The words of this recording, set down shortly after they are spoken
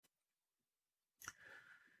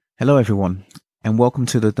Hello, everyone, and welcome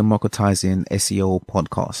to the Democratizing SEO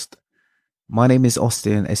podcast. My name is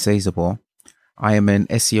Austin Esezabo. I am an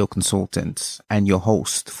SEO consultant and your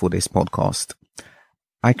host for this podcast.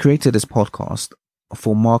 I created this podcast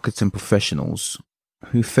for marketing professionals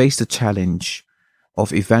who face the challenge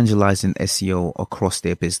of evangelizing SEO across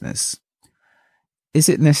their business. Is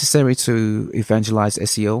it necessary to evangelize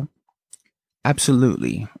SEO?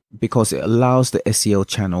 Absolutely, because it allows the SEO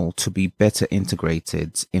channel to be better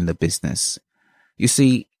integrated in the business. You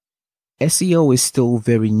see, SEO is still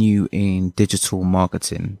very new in digital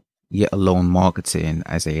marketing, yet alone marketing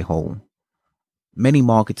as a whole. Many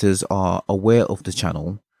marketers are aware of the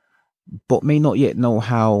channel, but may not yet know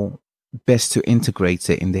how best to integrate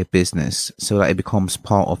it in their business so that it becomes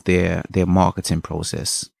part of their marketing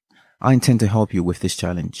process. I intend to help you with this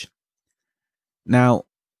challenge. Now,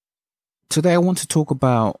 today I want to talk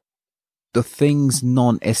about the things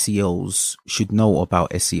non-SEOs should know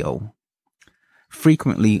about SEO.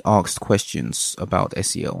 Frequently asked questions about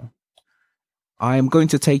SEO. I am going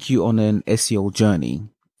to take you on an SEO journey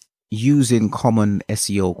using common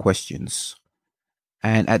SEO questions.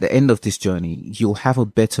 And at the end of this journey, you'll have a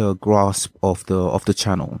better grasp of the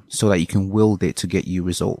channel so that you can wield it to get you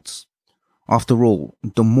results. After all,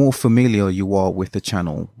 the more familiar you are with the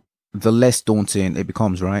channel, the less daunting it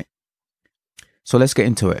becomes, right? So let's get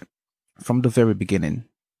into it from the very beginning.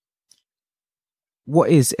 What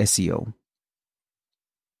is SEO?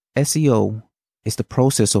 SEO is the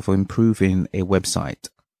process of improving a website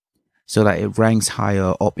so that it ranks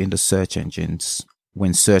higher up in the search engines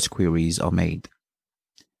when search queries are made.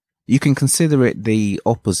 You can consider it the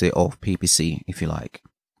opposite of PPC, if you like.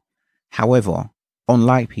 However,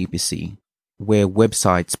 unlike PPC, where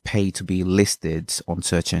websites pay to be listed on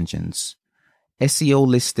search engines, SEO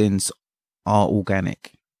listings are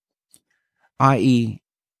organic, i.e.,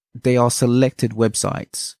 they are selected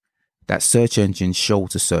websites that search engines show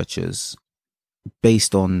to searchers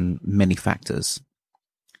based on many factors.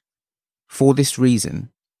 For this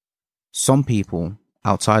reason, some people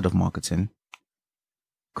outside of marketing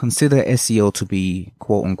consider SEO to be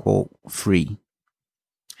quote unquote free.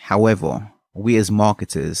 However, we as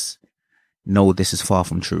marketers know this is far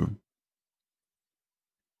from true.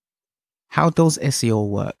 How does SEO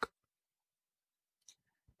work?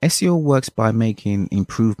 SEO works by making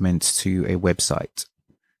improvements to a website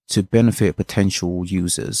to benefit potential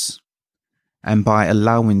users and by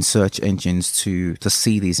allowing search engines to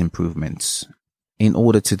see these improvements in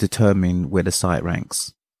order to determine where the site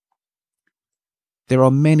ranks. There are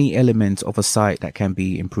many elements of a site that can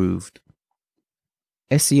be improved.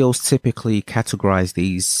 SEOs typically categorize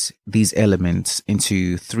these elements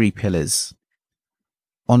into three pillars: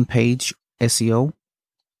 on-page SEO,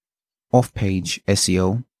 off-page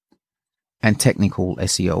SEO, and technical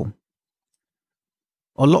SEO.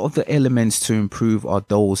 A lot of the elements to improve are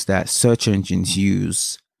those that search engines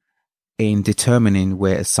use in determining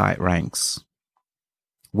where a site ranks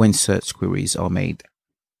when search queries are made.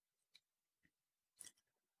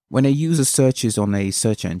 When a user searches on a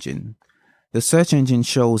search engine, the search engine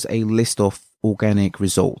shows a list of organic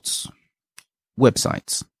results,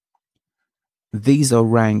 websites. These are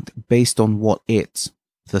ranked based on what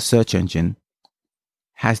the search engine,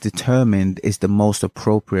 has determined is the most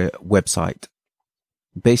appropriate website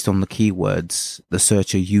based on the keywords the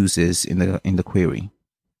searcher uses in the query.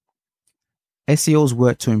 SEOs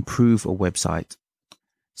work to improve a website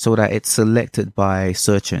so that it's selected by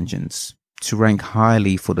search engines to rank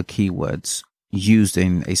highly for the keywords used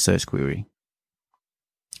in a search query.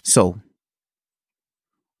 So,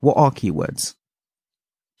 what are keywords?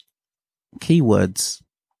 Keywords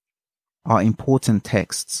are important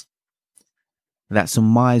texts that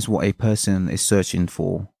surmise what a person is searching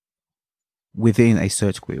for within a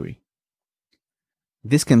search query.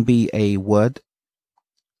 This can be a word,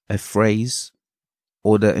 a phrase,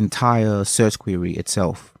 or the entire search query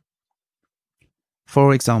itself.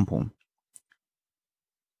 For example,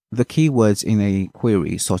 the keywords in a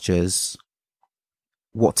query such as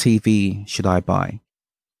 "what TV should I buy?"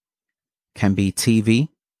 can be TV,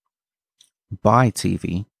 buy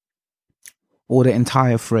TV, or the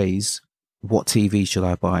entire phrase "what TV should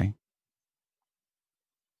I buy?"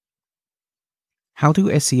 How do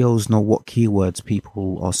SEOs know what keywords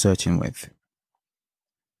people are searching with?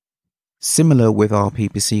 Similar with our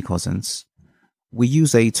PPC cousins, we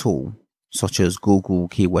use a tool such as Google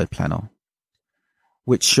Keyword Planner,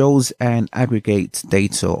 which shows and aggregates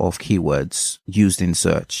data of keywords used in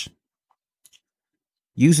search.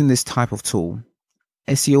 Using this type of tool,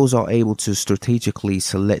 SEOs are able to strategically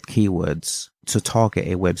select keywords to target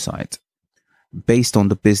a website based on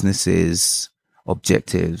the business's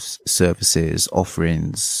objectives, services,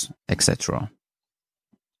 offerings, etc.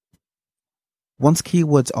 Once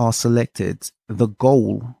keywords are selected, the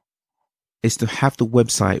goal is to have the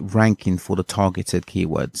website ranking for the targeted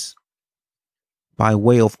keywords by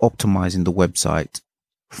way of optimizing the website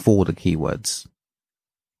for the keywords.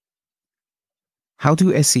 How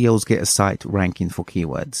do SEOs get a site ranking for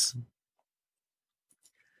keywords?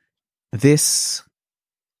 This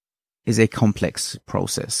is a complex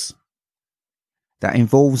process that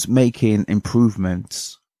involves making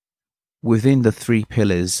improvements within the 3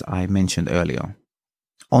 pillars I mentioned earlier: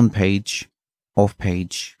 on page, off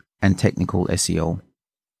page, and technical SEO.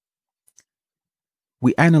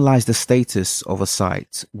 We analyze the status of a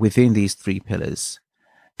site within these 3 pillars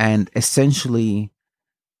and essentially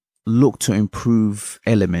look to improve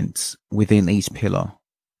elements within each pillar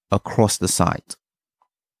across the site.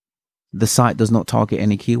 The site does not target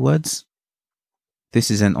any keywords.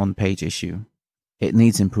 This is an on-page issue. It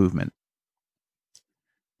needs improvement.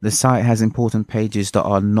 The site has important pages that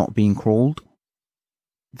are not being crawled.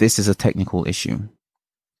 This is a technical issue.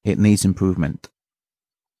 It needs improvement.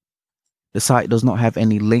 The site does not have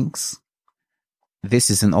any links. This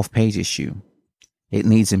is an off-page issue. It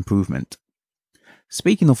needs improvement.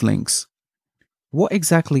 Speaking of links, what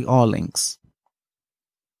exactly are links?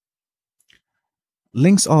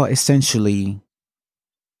 Links are essentially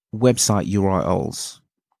website URLs.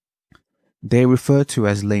 They're referred to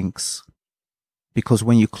as links because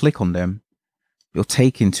when you click on them, you're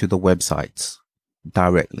taken to the websites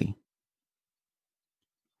directly.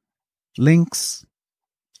 Links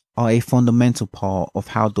are a fundamental part of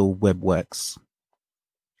how the web works.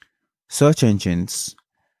 Search engines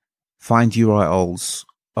find URLs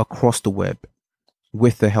across the web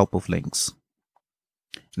with the help of links.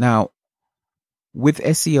 Now, with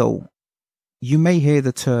SEO, you may hear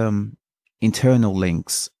the term internal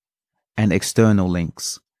links and external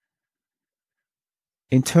links.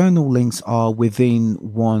 Internal links are within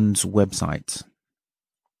one's website.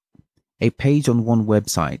 A page on one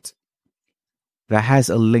website that has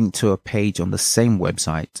a link to a page on the same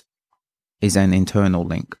website is an internal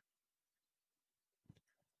link.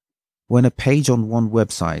 When a page on one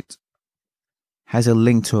website has a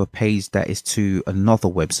link to a page that is to another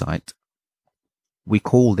website, we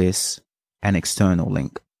call this an external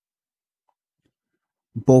link.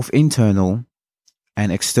 Both internal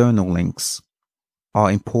and external links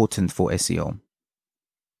are important for SEO.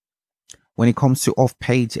 When it comes to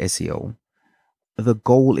off-page SEO, the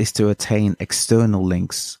goal is to attain external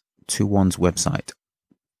links to one's website.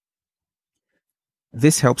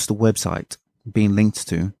 This helps the website being linked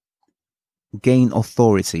to gain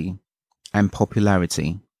authority and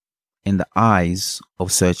popularity in the eyes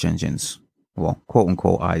of search engines, well, quote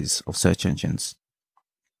unquote eyes of search engines,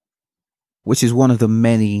 which is one of the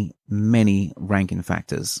many ranking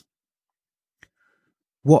factors.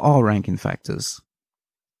 What are ranking factors?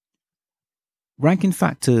 Ranking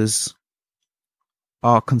factors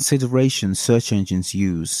are considerations search engines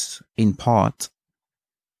use in part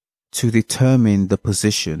to determine the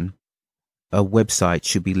position a website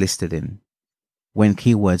should be listed in when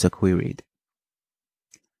keywords are queried.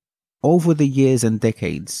 Over the years and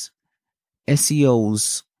decades,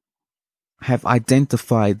 SEOs have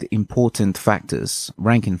identified the important factors,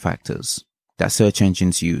 ranking factors, that search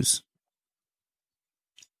engines use.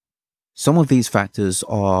 Some of these factors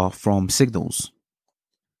are from signals.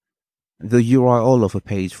 The URL of a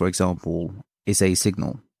page, for example, is a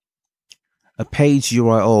signal. A page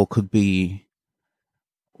URL could be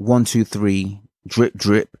 123 drip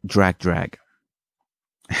drip drag drag.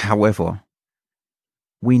 However,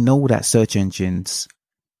 we know that search engines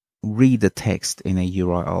read the text in a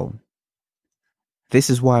URL. This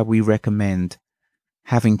is why we recommend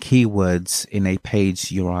having keywords in a page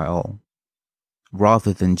URL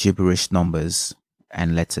rather than gibberish numbers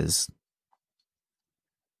and letters.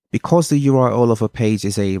 Because the URL of a page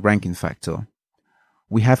is a ranking factor,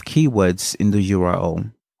 we have keywords in the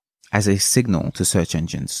URL as a signal to search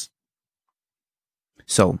engines.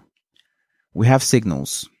 So, we have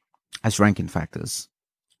signals as ranking factors,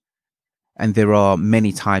 and there are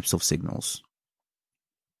many types of signals.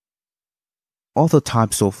 Other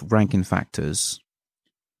types of ranking factors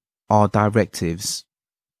are directives.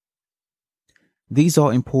 These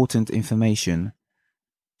are important information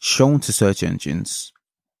shown to search engines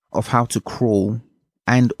of how to crawl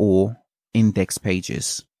and or index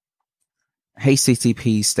pages.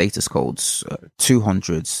 HTTP status codes,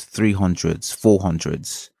 200s, 300s,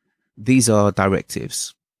 400s. These are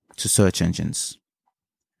directives to search engines.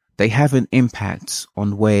 They have an impact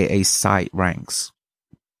on where a site ranks,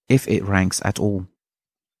 if it ranks at all.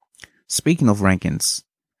 Speaking of rankings,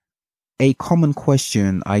 A common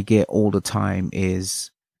question I get all the time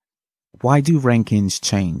is, why do rankings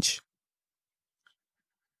change?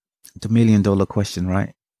 The $1 million question,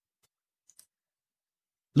 right?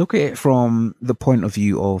 Look at it from the point of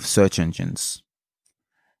view of search engines.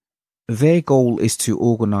 Their goal is to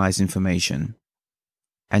organize information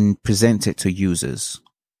and present it to users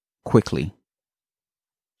quickly.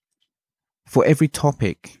 For every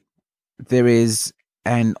topic, there is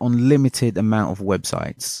an unlimited amount of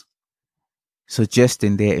websites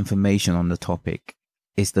suggesting their information on the topic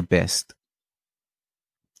is the best.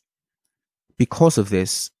 Because of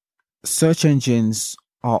this, search engines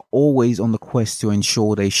are always on the quest to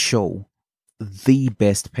ensure they show the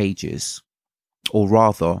best pages, or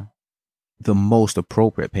rather, the most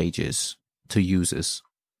appropriate pages to users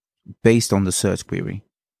based on the search query.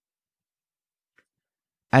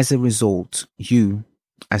 As a result, you,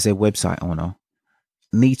 as a website owner,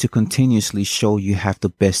 need to continuously show you have the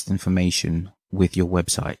best information with your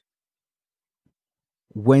website.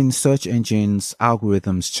 When search engines'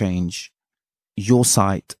 algorithms change, your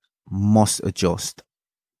site must adjust.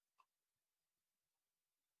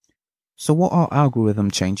 So what are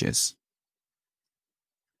algorithm changes?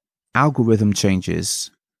 Algorithm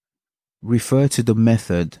changes refer to the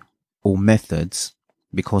method or methods,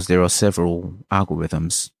 because there are several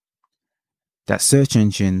algorithms, that search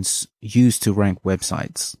engines use to rank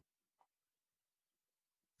websites.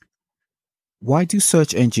 Why do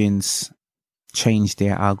search engines change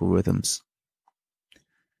their algorithms?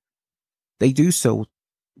 They do so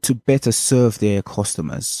to better serve their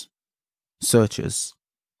customers, searchers.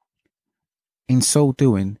 In so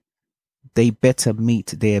doing, they better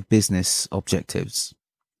meet their business objectives,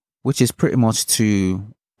 which is pretty much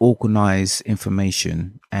to organize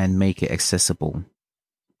information and make it accessible.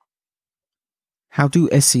 How do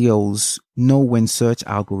SEOs know when search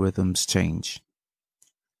algorithms change?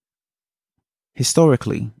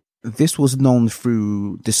 Historically, this was known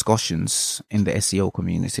through discussions in the SEO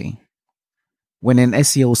community. When an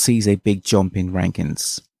SEO sees a big jump in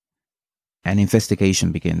rankings, an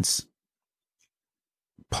investigation begins.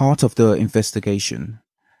 Part of the investigation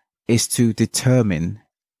is to determine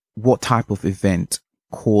what type of event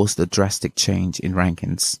caused a drastic change in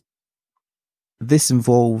rankings. This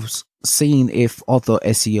involves seeing if other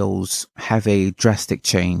SEOs have a drastic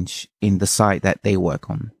change in the site that they work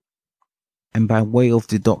on, and by way of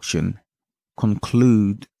deduction,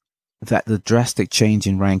 conclude that the drastic change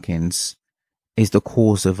in rankings is the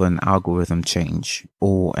cause of an algorithm change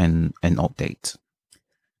or an update.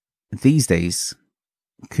 These days,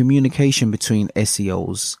 communication between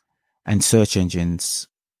SEOs and search engines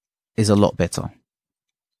is a lot better.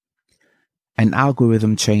 An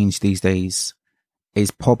algorithm change these days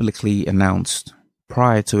is publicly announced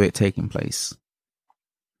prior to it taking place.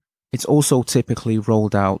 It's also typically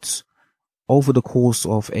rolled out over the course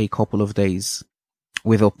of a couple of days,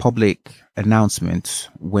 with a public announcement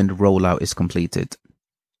when the rollout is completed.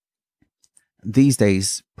 These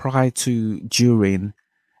days, prior to, during,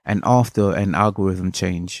 and after an algorithm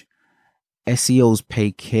change, SEOs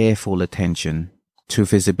pay careful attention to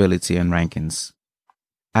visibility and rankings,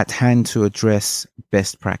 at hand to address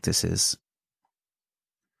best practices.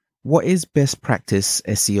 What is best practice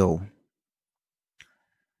SEO?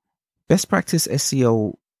 Best practice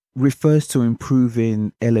SEO refers to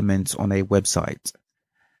improving elements on a website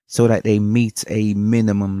so that they meet a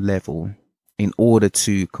minimum level in order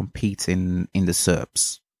to compete in the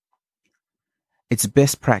SERPs. It's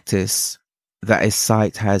best practice that a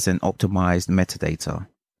site has an optimized metadata.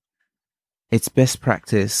 It's best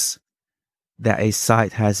practice that a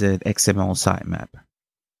site has an XML sitemap.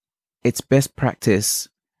 It's best practice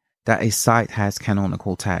that a site has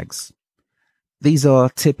canonical tags. These are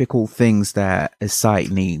typical things that a site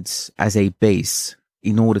needs as a base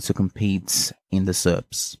in order to compete in the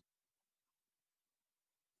SERPs.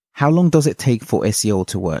 How long does it take for SEO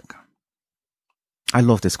to work? I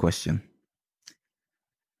love this question.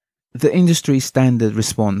 The industry standard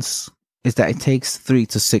response is that it takes 3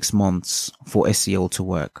 to 6 months for SEO to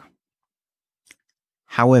work.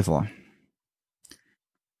 However,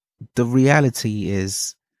 the reality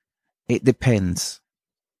is it depends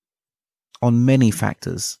on many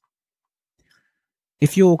factors.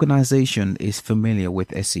 If your organization is familiar with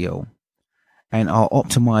SEO and are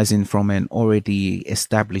optimizing from an already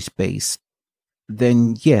established base,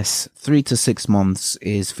 then yes, 3 to 6 months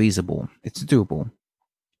is feasible. It's doable.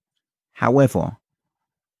 However,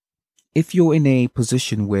 if you're in a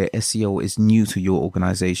position where SEO is new to your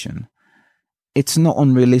organization, it's not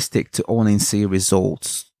unrealistic to only see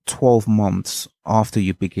results 12 months after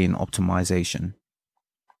you begin optimization.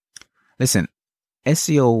 Listen,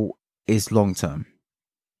 SEO is long term.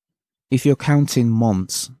 If you're counting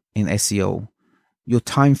months in SEO, your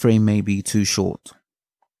time frame may be too short.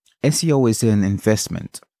 SEO is an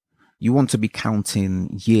investment. You want to be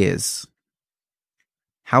counting years.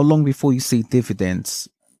 How long before you see dividends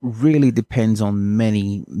really depends on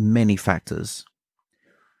many factors.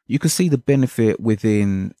 You could see the benefit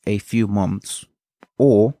within a few months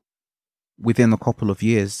or within a couple of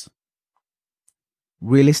years.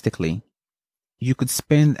 Realistically, you could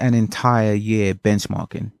spend an entire year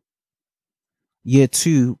benchmarking. Year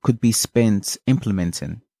 2 could be spent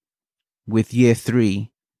implementing, with year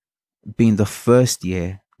 3 being the first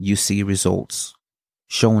year you see results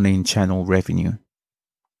shown in channel revenue.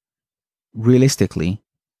 Realistically,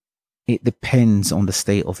 it depends on the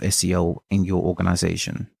state of SEO in your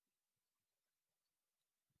organization.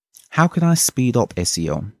 How can I speed up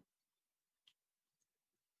SEO?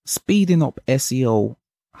 Speeding up SEO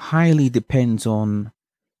highly depends on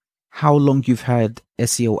how long you've had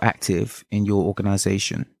SEO active in your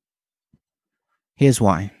organization. Here's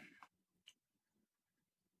why.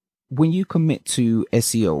 When you commit to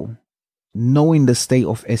SEO, knowing the state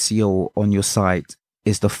of SEO on your site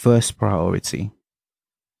is the first priority.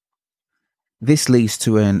 This leads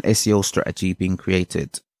to an SEO strategy being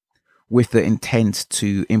created with the intent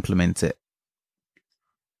to implement it.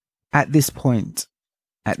 At this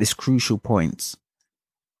crucial point,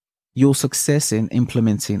 your success in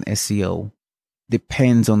implementing SEO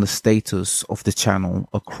depends on the status of the channel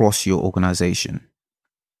across your organization.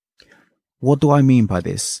 What do I mean by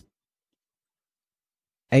this?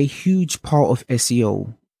 A huge part of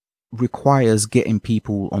SEO requires getting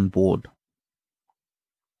people on board.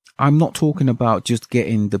 I'm not talking about just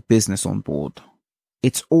getting the business on board.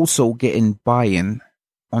 It's also getting buy-in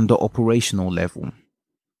on the operational level.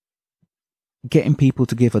 Getting people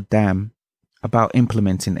to give a damn about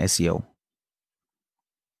implementing SEO.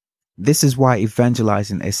 This is why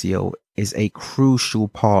evangelizing SEO is a crucial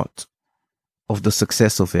part of the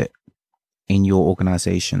success of it in your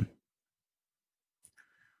organization.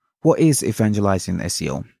 What is evangelizing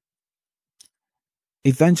SEO?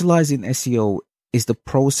 Evangelizing SEO is the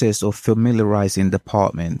process of familiarizing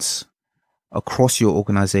departments across your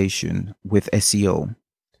organization with SEO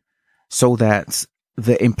so that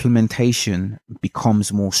the implementation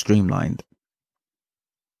becomes more streamlined.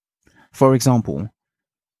 For example,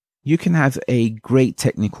 you can have a great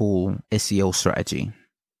technical SEO strategy.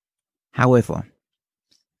 However,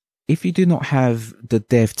 if you do not have the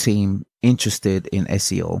dev team interested in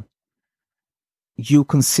SEO, you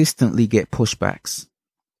consistently get pushbacks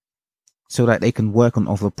so that they can work on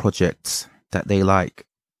other projects that they like.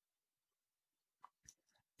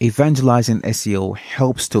 Evangelizing SEO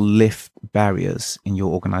helps to lift barriers in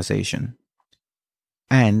your organization,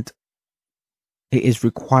 and it is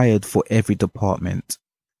required for every department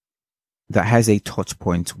that has a touch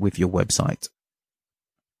point with your website.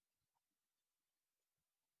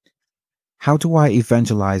 How do I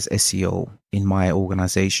evangelize SEO in my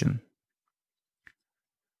organization?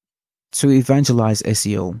 To evangelize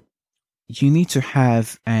SEO, you need to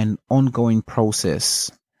have an ongoing process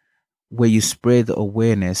where you spread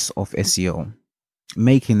awareness of SEO,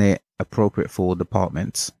 making it appropriate for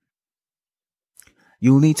departments.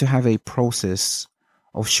 You'll need to have a process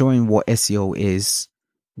of showing what SEO is,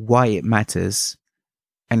 why it matters,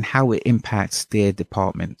 and how it impacts their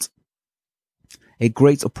department. A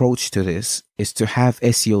great approach to this is to have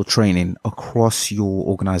SEO training across your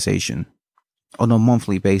organization on a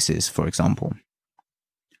monthly basis, for example.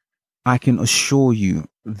 I can assure you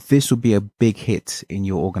this will be a big hit in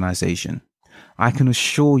your organization. I can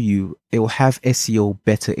assure you it will have SEO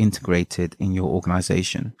better integrated in your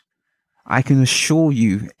organization. I can assure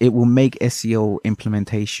you it will make SEO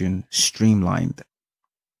implementation streamlined.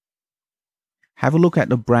 Have a look at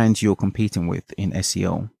the brands you're competing with in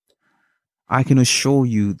SEO. I can assure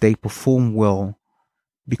you they perform well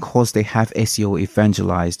because they have SEO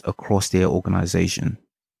evangelized across their organization.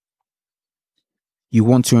 You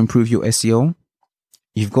want to improve your SEO?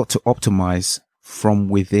 You've got to optimize from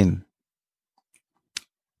within.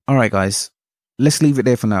 Alright guys, let's leave it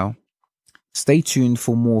there for now. Stay tuned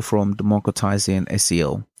for more from Democratizing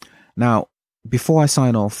SEO. Now, before I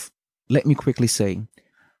sign off, let me quickly say,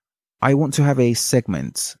 I want to have a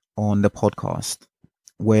segment on the podcast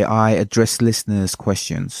where I address listeners'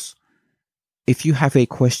 questions. If you have a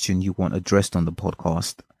question you want addressed on the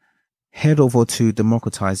podcast, head over to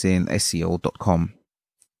democratizingseo.com.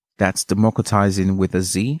 That's democratizing with a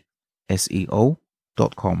Z,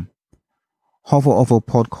 SEO.com. Hover over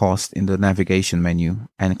podcast in the navigation menu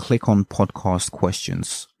and click on podcast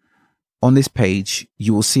questions. On this page,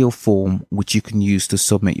 you will see a form which you can use to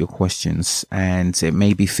submit your questions, and it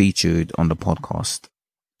may be featured on the podcast.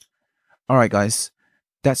 All right, guys,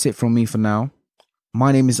 that's it from me for now.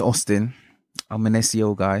 My name is Austin. I'm an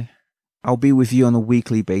SEO guy. I'll be with you on a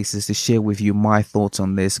weekly basis to share with you my thoughts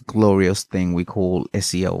on this glorious thing we call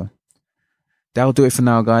SEO. That'll do it for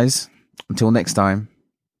now, guys. Until next time,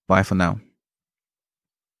 bye for now.